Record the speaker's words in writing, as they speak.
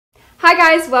Hi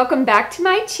guys, welcome back to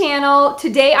my channel.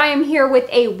 Today I am here with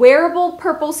a wearable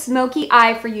purple smoky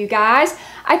eye for you guys.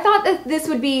 I thought that this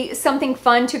would be something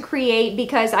fun to create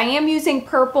because I am using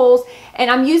purples and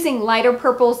I'm using lighter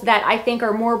purples that I think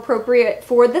are more appropriate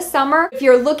for the summer. If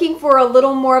you're looking for a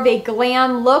little more of a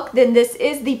glam look, then this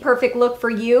is the perfect look for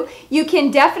you. You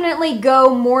can definitely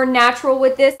go more natural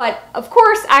with this, but of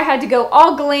course I had to go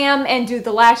all glam and do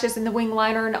the lashes and the wing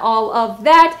liner and all of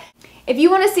that. If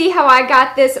you want to see how I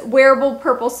got this wearable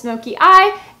purple smoky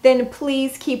eye, then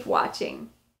please keep watching.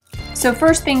 So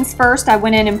first things first, I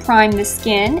went in and primed the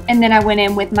skin, and then I went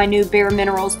in with my new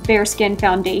bareMinerals Bareskin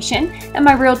Foundation and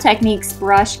my Real Techniques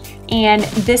brush, and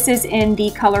this is in the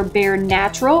color Bare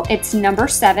Natural. It's number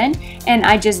 7, and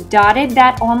I just dotted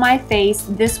that on my face.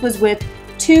 This was with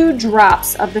 2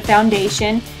 drops of the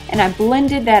foundation, and I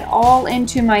blended that all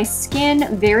into my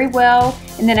skin very well.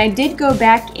 And then I did go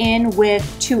back in with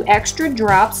 2 extra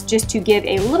drops just to give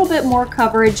a little bit more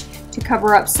coverage to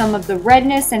cover up some of the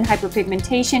redness and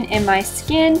hyperpigmentation in my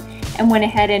skin, and went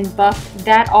ahead and buffed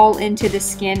that all into the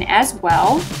skin as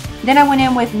well. Then I went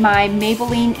in with my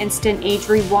Maybelline Instant Age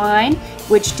Rewind,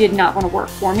 which did not want to work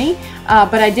for me,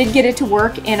 but I did get it to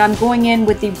work, and I'm going in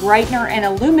with the Brightener and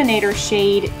Illuminator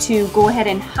shade to go ahead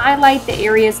and highlight the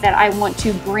areas that I want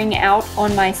to bring out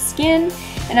on my skin.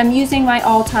 And I'm using my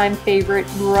all-time favorite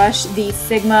brush, the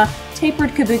Sigma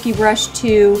Tapered Kabuki brush,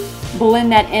 to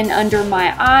blend that in under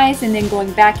my eyes, and then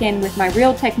going back in with my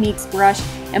Real Techniques brush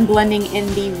and blending in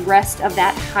the rest of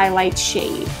that highlight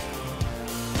shade.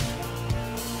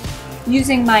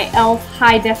 Using my e.l.f.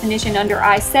 High Definition Under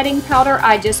Eye Setting Powder,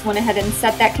 I just went ahead and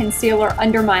set that concealer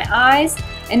under my eyes,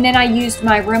 and then I used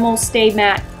my Rimmel Stay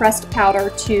Matte Pressed Powder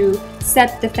to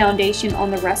set the foundation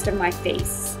on the rest of my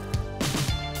face.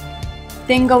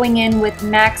 Then going in with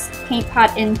MAC's Paint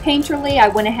Pot in Painterly, I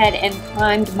went ahead and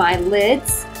primed my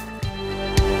lids.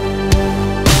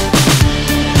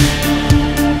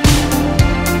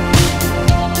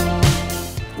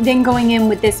 Then going in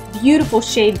with this beautiful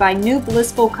shade by New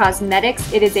Blissful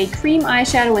Cosmetics. It is a cream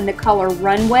eyeshadow in the color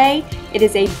Runway. It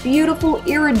is a beautiful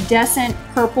iridescent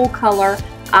purple color.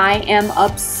 I am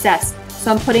obsessed.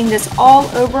 So I'm putting this all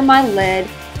over my lid,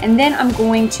 and then I'm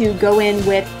going to go in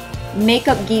with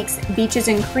Makeup Geek's Beaches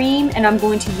and Cream, and I'm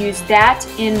going to use that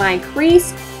in my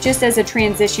crease just as a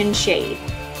transition shade.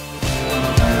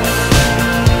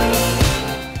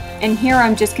 And here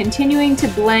I'm just continuing to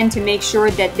blend to make sure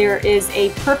that there is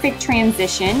a perfect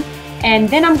transition. And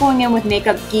then I'm going in with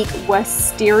Makeup Geek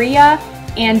Wisteria,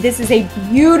 and this is a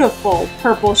beautiful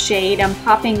purple shade. I'm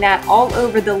popping that all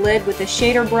over the lid with a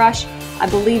shader brush. I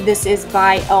believe this is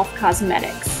by e.l.f.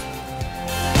 Cosmetics.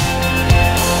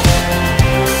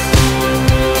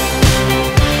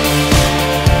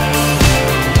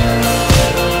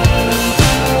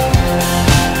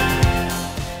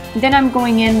 Then I'm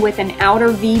going in with an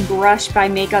Outer V brush by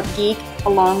Makeup Geek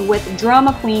along with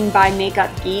Drama Queen by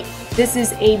Makeup Geek. This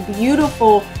is a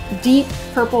beautiful deep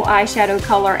purple eyeshadow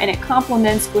color, and it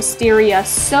complements Wisteria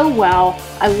so well.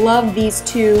 I love these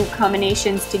 2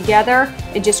 combinations together.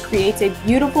 It just creates a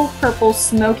beautiful purple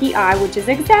smoky eye, which is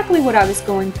exactly what I was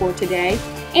going for today.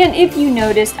 And if you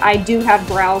noticed, I do have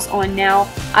brows on now.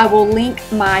 I will link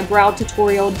my brow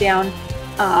tutorial down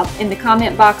in the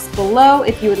comment box below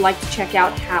if you would like to check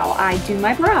out how I do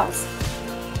my brows.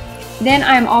 Then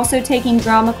I'm also taking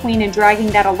Drama Queen and dragging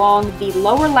that along the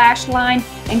lower lash line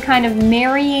and kind of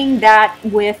marrying that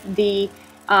with the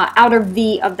outer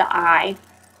V of the eye.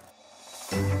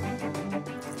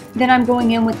 Then I'm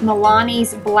going in with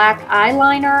Milani's black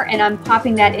eyeliner, and I'm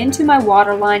popping that into my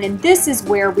waterline, and this is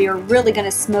where we are really going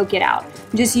to smoke it out.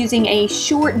 I'm just using a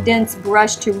short, dense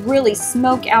brush to really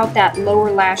smoke out that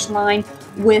lower lash line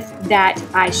with that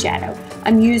eyeshadow.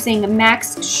 I'm using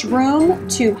MAC's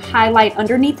Shroom to highlight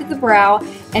underneath of the brow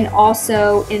and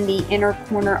also in the inner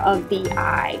corner of the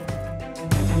eye.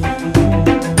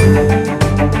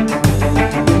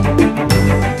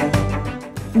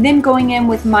 Then going in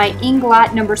with my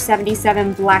Inglot number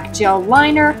 77 black gel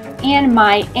liner and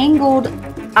my angled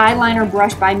eyeliner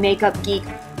brush by Makeup Geek,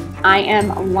 I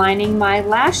am lining my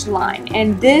lash line,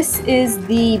 and this is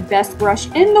the best brush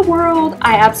in the world.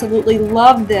 I absolutely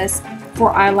love this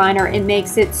for eyeliner. It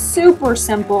makes it super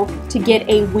simple to get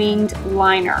a winged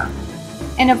liner.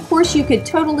 And of course you could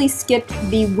totally skip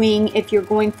the wing if you're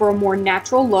going for a more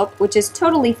natural look, which is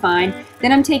totally fine.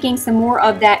 Then I'm taking some more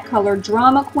of that color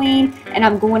Drama Queen, and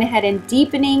I'm going ahead and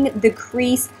deepening the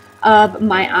crease of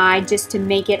my eye just to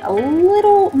make it a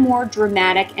little more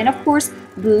dramatic. And of course,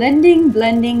 blending,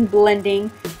 blending,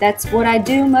 blending. That's what I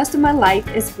do most of my life,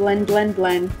 is blend, blend,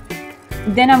 blend.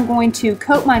 Then I'm going to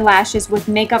coat my lashes with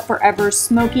Makeup Forever's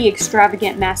Smoky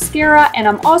Extravagant Mascara, and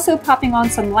I'm also popping on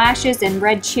some lashes in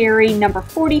Red Cherry number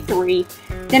 43.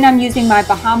 Then I'm using my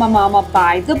Bahama Mama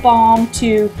by The Balm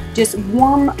to just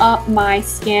warm up my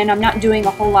skin. I'm not doing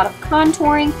a whole lot of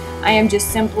contouring. I am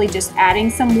just simply just adding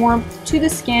some warmth to the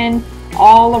skin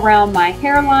all around my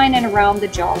hairline and around the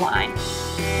jawline.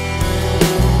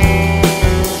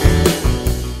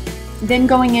 Then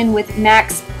going in with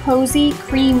MAC's Posy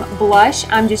Cream Blush,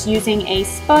 I'm just using a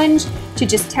sponge to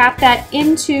just tap that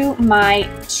into my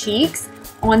cheeks,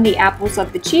 on the apples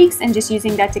of the cheeks, and just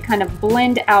using that to kind of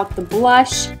blend out the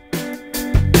blush.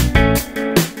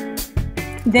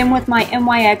 Then with my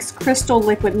NYX Crystal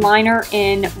Liquid Liner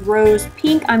in Rose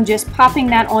Pink, I'm just popping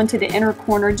that onto the inner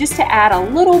corner just to add a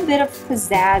little bit of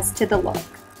pizzazz to the look.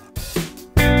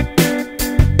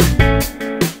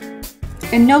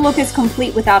 And no look is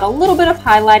complete without a little bit of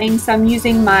highlighting, so I'm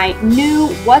using my new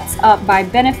What's Up by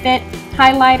Benefit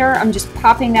highlighter. I'm just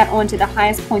popping that onto the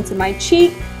highest points of my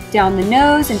cheek, down the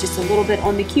nose, and just a little bit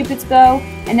on the Cupid's bow.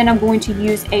 And then I'm going to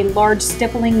use a large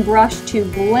stippling brush to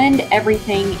blend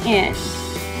everything in.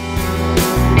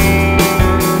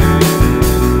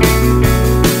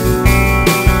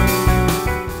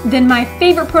 Then my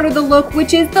favorite part of the look,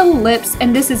 which is the lips,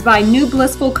 and this is by New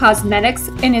Blissful Cosmetics,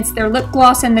 and it's their lip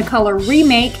gloss in the color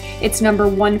Remake. It's number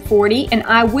 140, and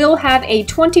I will have a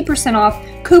 20% off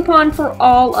coupon for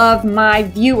all of my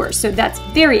viewers, so that's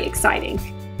very exciting.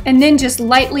 And then just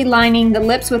lightly lining the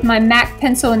lips with my MAC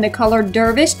pencil in the color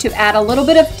Dervish to add a little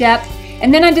bit of depth.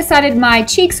 And then I decided my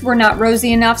cheeks were not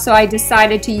rosy enough, so I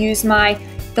decided to use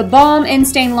The Balm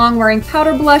Instain Long Wearing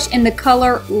Powder Blush in the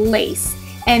color Lace.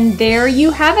 And there you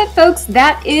have it, folks.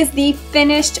 That is the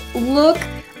finished look.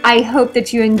 I hope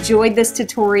that you enjoyed this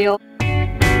tutorial.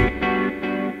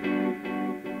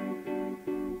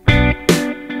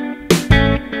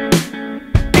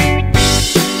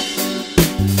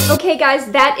 Okay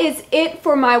guys, that is it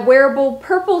for my wearable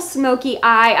purple smoky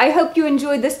eye. I hope you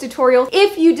enjoyed this tutorial.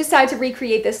 If you decide to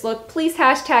recreate this look, please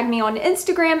hashtag me on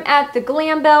Instagram at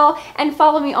 @theglambell and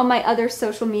follow me on my other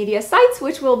social media sites,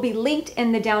 which will be linked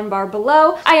in the down bar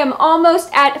below. I am almost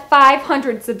at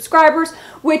 500 subscribers,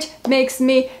 which makes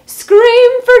me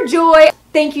scream for joy.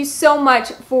 Thank you so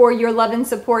much for your love and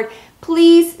support.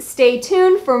 Please stay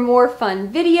tuned for more fun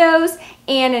videos,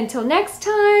 and until next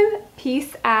time,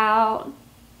 peace out.